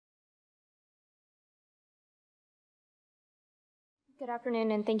Good afternoon,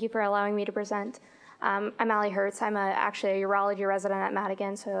 and thank you for allowing me to present. I'm Hertz. I'm actually a urology resident at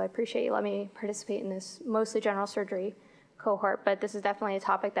Madigan, so I appreciate you letting me participate in this mostly general surgery cohort, but this is definitely a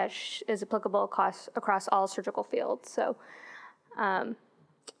topic that is applicable across all surgical fields. So I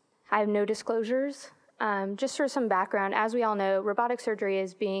have no disclosures. Just for some background, as we all know, robotic surgery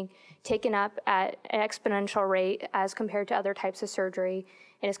is being taken up at an exponential rate as compared to other types of surgery,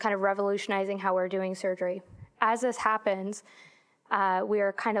 and it's kind of revolutionizing how we're doing surgery. As this happens, we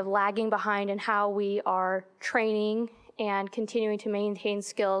are kind of lagging behind in how we are training and continuing to maintain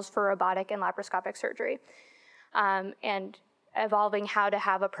skills for robotic and laparoscopic surgery, and evolving how to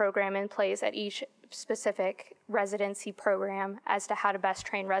have a program in place at each specific residency program as to how to best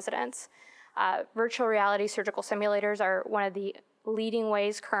train residents. Virtual reality surgical simulators are one of the leading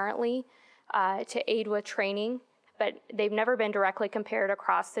ways currently to aid with training, but they've never been directly compared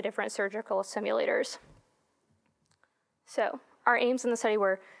across the different surgical simulators. So our aims in the study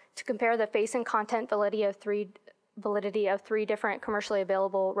were to compare the face and content validity of three different commercially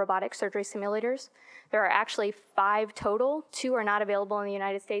available robotic surgery simulators. There are actually 5 total. 2 are not available in the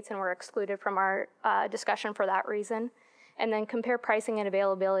United States and were excluded from our discussion for that reason. And then compare pricing and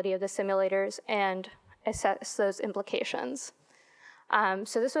availability of the simulators and assess those implications.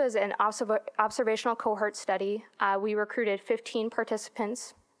 So this was an observational cohort study. We recruited 15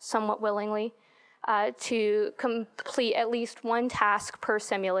 participants, somewhat willingly, to complete at least one task per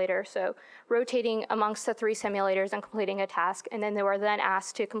simulator, so rotating amongst the 3 simulators and completing a task, and then they were then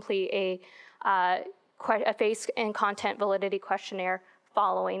asked to complete a face and content validity questionnaire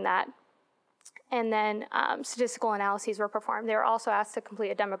following that. And then statistical analyses were performed. They were also asked to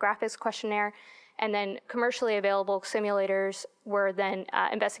complete a demographics questionnaire, and then commercially available simulators were then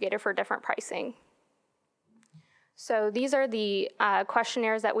investigated for different pricing. So these are the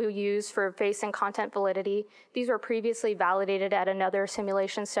questionnaires that we use for face and content validity. These were previously validated at another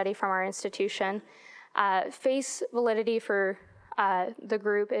simulation study from our institution. Face validity for the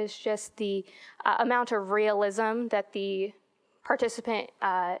group is just the amount of realism that the participant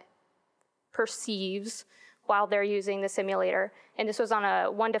perceives while they're using the simulator. And this was on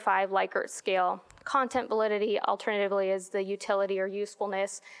a 1 to 5 Likert scale. Content validity, alternatively, is the utility or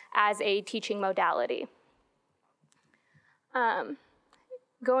usefulness as a teaching modality.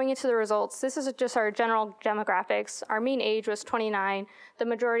 Going into the results, this is just our general demographics. Our mean age was 29. The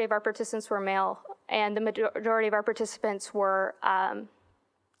majority of our participants were male, and the majority of our participants were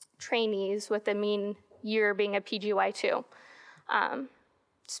trainees, with the mean year being a PGY2.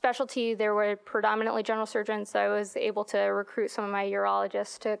 Specialty, there were predominantly general surgeons, so I was able to recruit some of my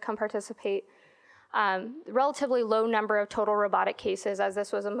urologists to come participate. Relatively low number of total robotic cases, as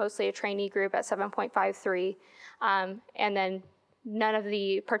this was mostly a trainee group at 7.53. And then none of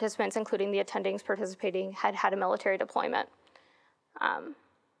the participants, including the attendings participating, had a military deployment.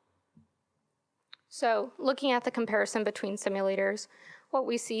 So looking at the comparison between simulators, what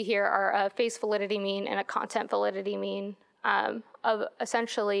we see here are a face validity mean and a content validity mean of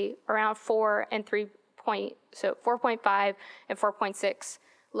essentially around 4 and so 4.5 and 4.6,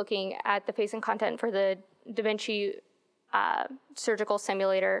 looking at the face and content for the Da Vinci surgical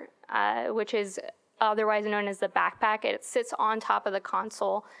simulator, which is otherwise known as the backpack. It sits on top of the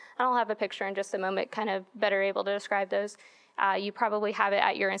console. And I'll have a picture in just a moment, kind of better able to describe those. You probably have it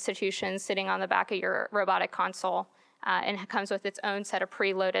at your institution sitting on the back of your robotic console, and it comes with its own set of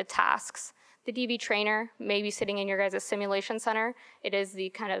preloaded tasks. The DV trainer may be sitting in your guys' simulation center. It is the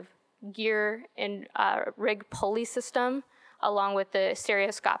kind of gear and rig pulley system, along with the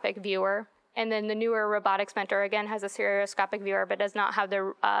stereoscopic viewer. And then the newer robotics mentor, again, has a stereoscopic viewer, but does not have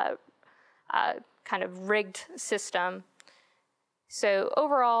the kind of rigged system. So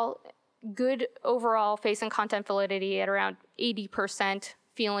overall, good overall face and content validity at around 80%,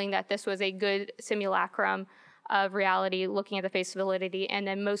 feeling that this was a good simulacrum of reality, looking at the face validity. And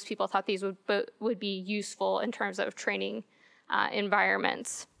then most people thought these would be useful in terms of training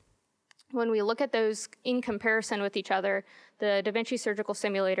environments. When we look at those in comparison with each other, the Da Vinci surgical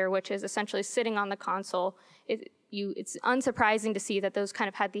simulator, which is essentially sitting on the console, it's unsurprising to see that those kind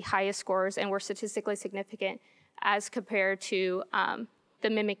of had the highest scores and were statistically significant as compared to the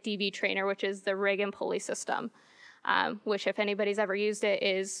Mimic DV trainer, which is the rig and pulley system, which, if anybody's ever used it,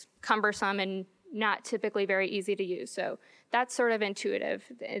 is cumbersome and not typically very easy to use. So that's sort of intuitive,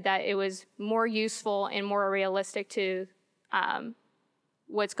 that it was more useful and more realistic to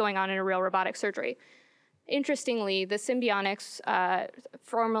what's going on in a real robotic surgery. Interestingly, the Symbionics,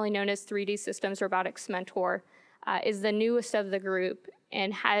 formerly known as 3D Systems Robotics Mentor, is the newest of the group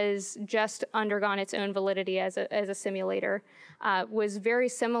and has just undergone its own validity as a simulator, was very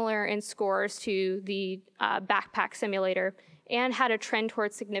similar in scores to the backpack simulator and had a trend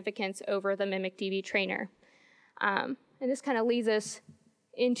towards significance over the mimic-DB trainer. And this kind of leads us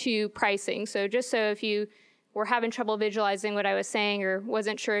into pricing. So just so if you were having trouble visualizing what I was saying or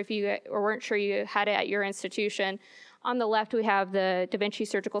weren't sure you had it at your institution, on the left we have the Da Vinci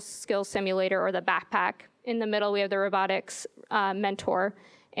Surgical Skills Simulator, or the backpack. In the middle we have the robotics mentor,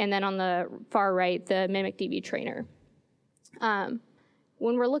 and then on the far right the mimic-DB trainer. When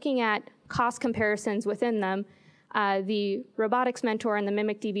we're looking at cost comparisons within them, the robotics mentor and the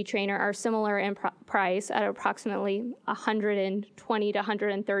mimic-DB trainer are similar in price at approximately $120,000 to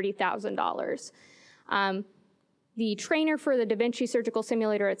 $130,000. The trainer for the Da Vinci Surgical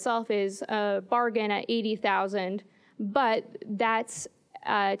Simulator itself is a bargain at $80,000, but that's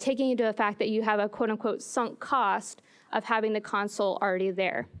taking into the fact that you have a quote-unquote sunk cost of having the console already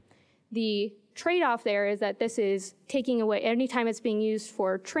there. The trade-off there is that this is taking away, anytime it's being used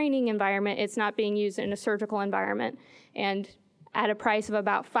for training environment, it's not being used in a surgical environment. And at a price of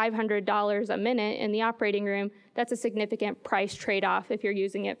about $500 a minute in the operating room, that's a significant price trade-off if you're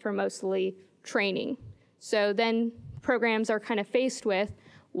using it for mostly training. So then programs are kind of faced with,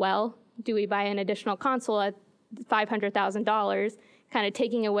 well, do we buy an additional console at $500,000, kind of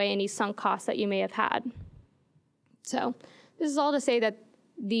taking away any sunk costs that you may have had. So this is all to say that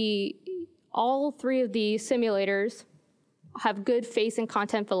all three of the simulators have good face and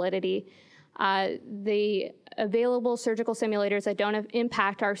content validity. The available surgical simulators that don't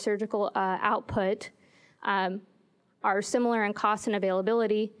impact our surgical output are similar in cost and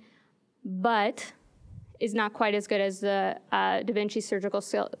availability, but is not quite as good as the Da Vinci Surgical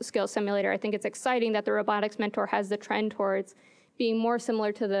Skills Simulator. I think it's exciting that the robotics mentor has the trend towards being more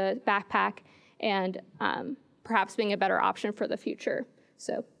similar to the backpack and perhaps being a better option for the future.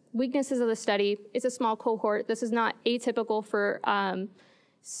 So weaknesses of the study, it's a small cohort. This is not atypical for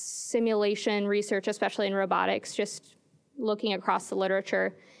simulation research, especially in robotics, just looking across the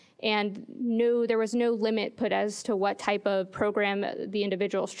literature. And no, there was no limit put as to what type of program the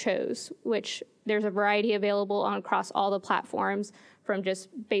individuals chose, which there's a variety available across all the platforms, from just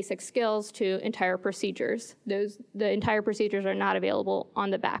basic skills to entire procedures. The entire procedures are not available on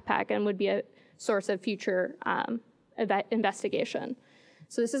the backpack and would be a source of future investigation.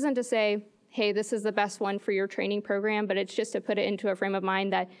 So this isn't to say, hey, this is the best one for your training program, but it's just to put it into a frame of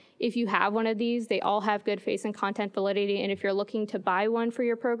mind that if you have one of these, they all have good face and content validity, and if you're looking to buy one for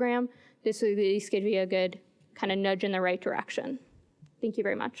your program, this would at least give you a good kind of nudge in the right direction. Thank you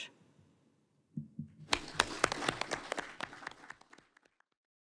very much.